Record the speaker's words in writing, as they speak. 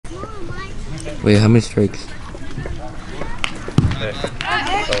Wait, how many strikes?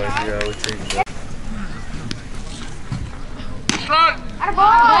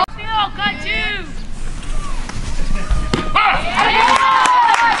 Got you!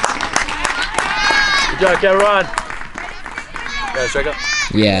 Good job, Cameron. Got a strike up?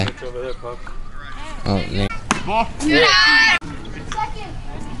 Yeah. Over there, Pop. Oh, yeah. Ball. Yeah.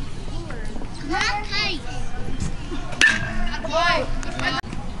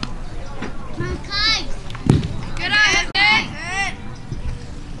 Good eye,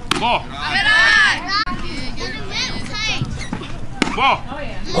 Ball. good eye. Ball.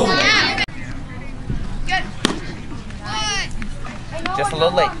 Good. Just a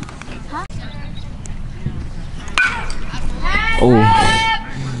little late. Oh.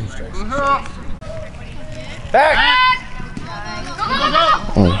 Back!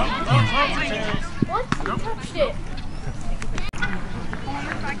 Oh.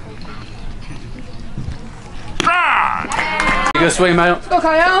 You go swing him out. Go,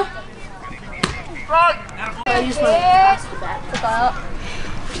 Kyle.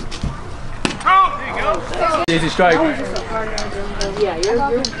 Easy strike. Yeah, you're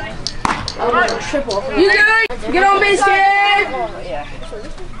triple. You good? Get on base, kid.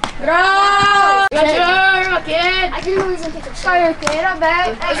 Get on. Good kid. I can always take a Sorry, kid. I'm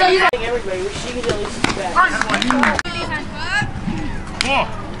back. everybody. She can at least back. Ball.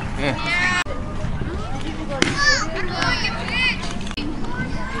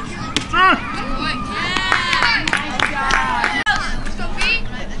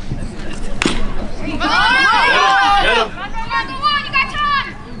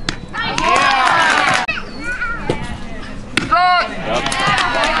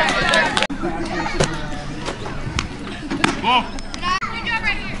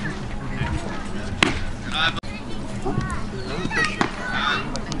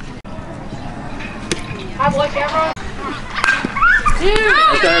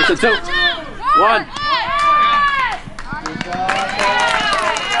 Okay, so 2, 1.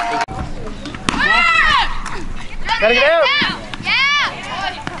 Gotta get out.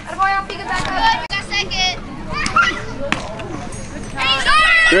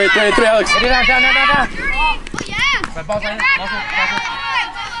 Three, Alex. Get it down.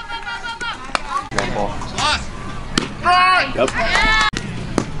 Yep.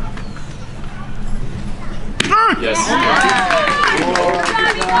 Yes.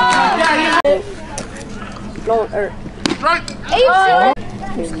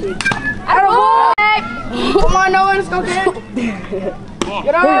 Come on, Noah, let's go get it.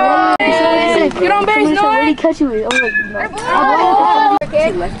 Get on. Get on base, Noah. Where did he catch you with? Oh, like, no.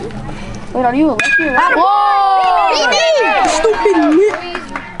 Wait, are you a lefty or right? Whoa! Stupid nit.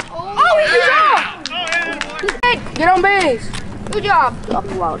 Oh, good job. Get on base. Good job.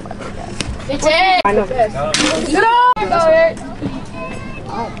 It's it. I know. Get on. Go ahead.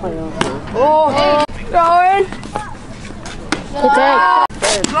 I don't play on. Oh, going. Good day.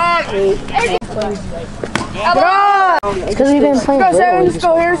 Get on. Because we've been playing. Go, Sarah. Let's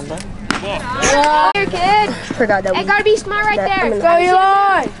go here. Here, kid. Forgot that we. Gotta be smart right there. Go,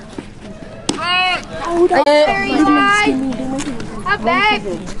 Eli. Very high. Up back.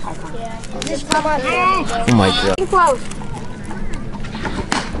 Just come on. Oh my god. Close.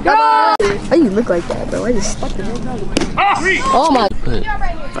 Go. Why you look like that, bro? I just stuck it. Oh my.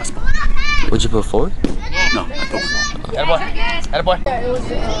 Would you put forward? No, I don't. Attaboy.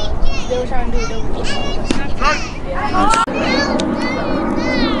 They were trying to do it.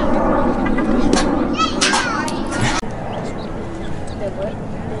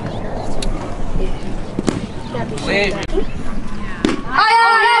 Leave.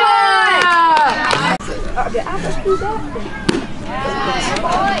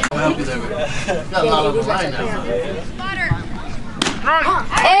 Got a lot of line now.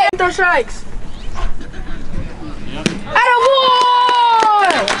 And throw strikes. Attaboy!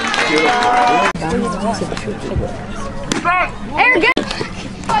 Aaron, get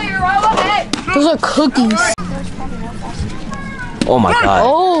Those are cookies. Oh my god.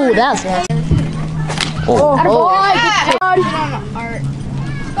 Oh, that's nasty. Oh. Attaboy.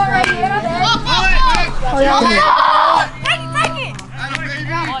 Oh, yeah.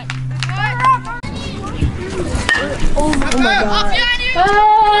 Oh my god.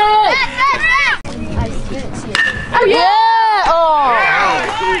 Oh, yeah! Oh!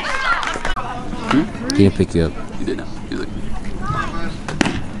 Can't pick you up. You did now. You look.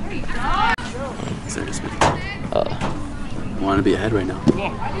 Seriously. Want to be ahead right now.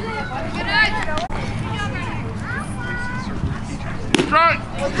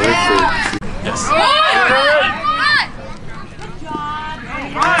 Yes.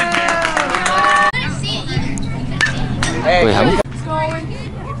 Hey, Wait, how many?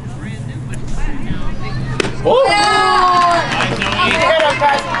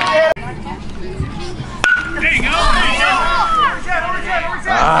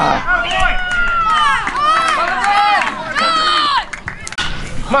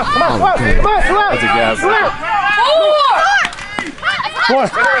 Come on, come on, come on, come on, come on. That's a gas.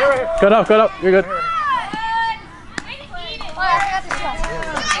 Cut up, cut up. You're good.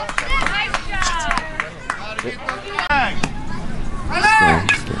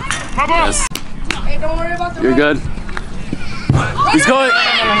 Yes. Hey, don't worry about the You're good. He's going.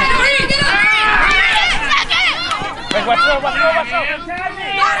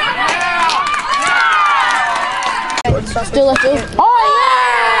 Still left over. Oh,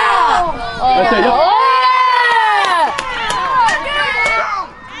 yeah! That's it, yep.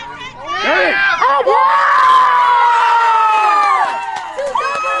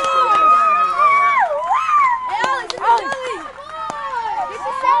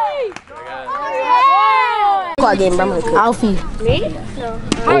 Quad game, bro. I'm gonna cook. Alfie. Me?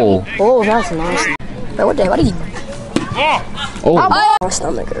 Oh. Oh, that's nice. Bro, what the heck? What are you? Oh. My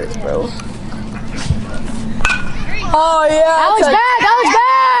stomach hurts, bro. Oh, yeah. Alex back! Alex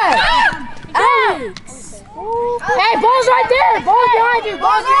back! Alex! Hey, ball's right there! Ball's behind you!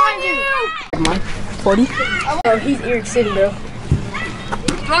 Ball's behind you! Come on. 40? Oh, he's Eric City, bro.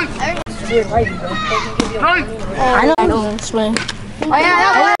 He's Eric Righty, bro. I know. Swing. Oh, yeah,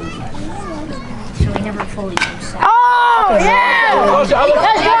 that one. So we never fully use that. Oh, yeah! Let's go!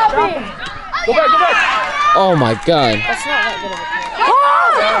 Go back, go back. Oh my God. That's not that good of a play.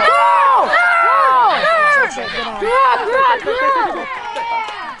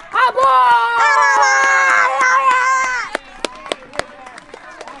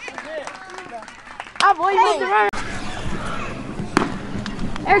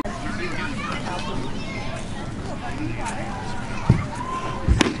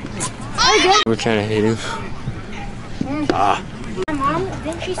 We're trying to hit him. My mom,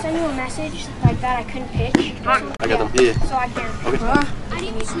 didn't she send you a message like that I couldn't pitch? I got them here. So I can.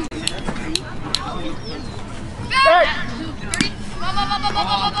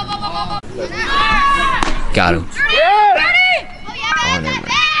 Got him. Oh, never mind.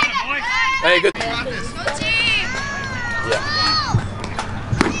 Hey, good.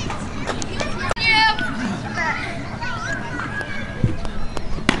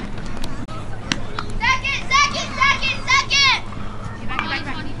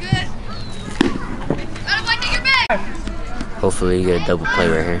 Hopefully you get a double play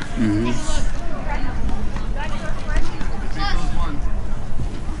right here.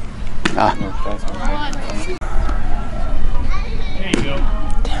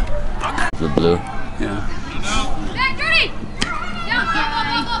 The blue. Yeah. Back, Dirty! Down,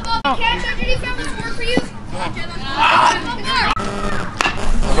 up. Catch up, Dirty, found this work for you?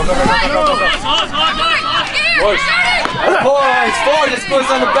 Force. Force, force, it's force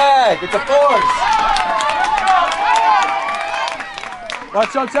on the back. It's a force.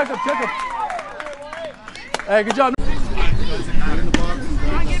 Watch out, check him, check him. Hey, good job.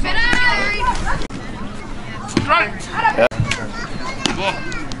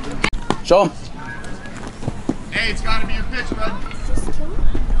 Show him. Hey, it's got to be your pitch, bud.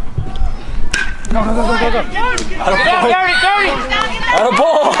 Go. Out of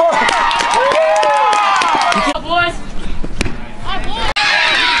ball.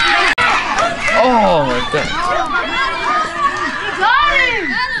 Oh my God.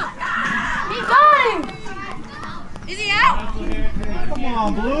 Is he out? Come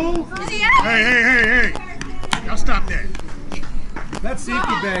on, Blue. Is he out? Hey. Now stop that. That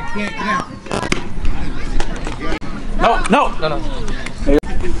safety bag can't count. No.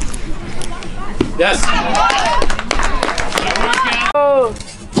 Yes.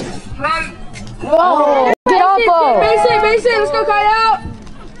 Whoa! Get off of! Base it! Let's go, Kyle out!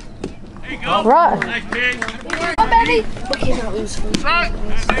 There you go. Right. Nice pitch. Oh, baby! Right.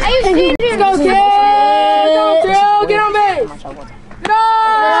 Go, Till! Get on base! Get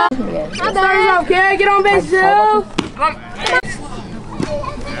on! Starters off, kid! Get on base, Till!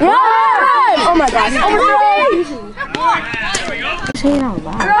 Oh my gosh! Say it out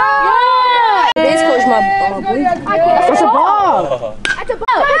loud. Base coach, my boy. That's a ball. That's a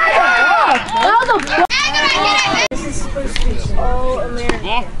ball! That was a ball. This is supposed to be so American.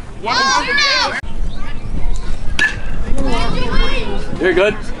 Ball. Oh, You're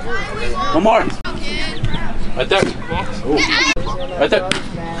good. One more. Right there. Ooh. Right there.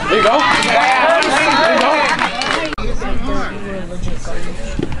 There you go.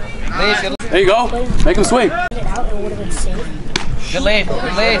 There you go. Make him swing. Good lead.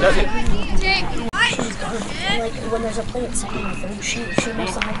 Good lead. no! Like when there's a play at second or third, she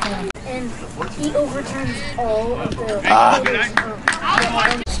makes the high play. And he overturns all of the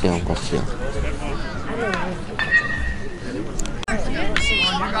Steal, go steal.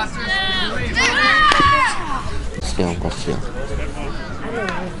 Steal, go steal.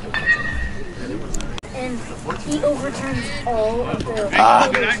 And he overturns all of the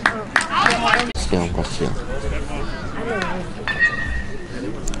Steal, go steal.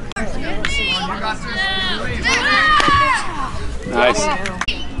 Nice.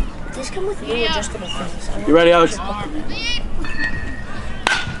 These come with new adjustable things. You ready, Alex?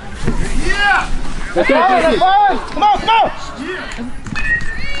 Yeah! Let's go, Come on, come on!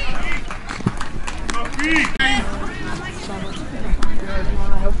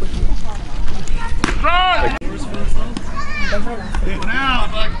 Now,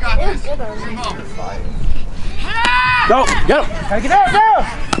 I got this. Come on. Go, get him. Take it out, go!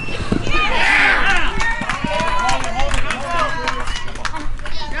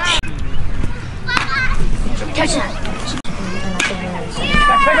 Catch that.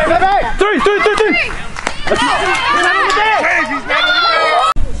 Three.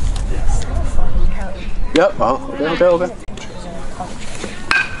 Yep. Oh, okay.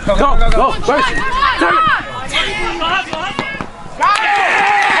 Go, First.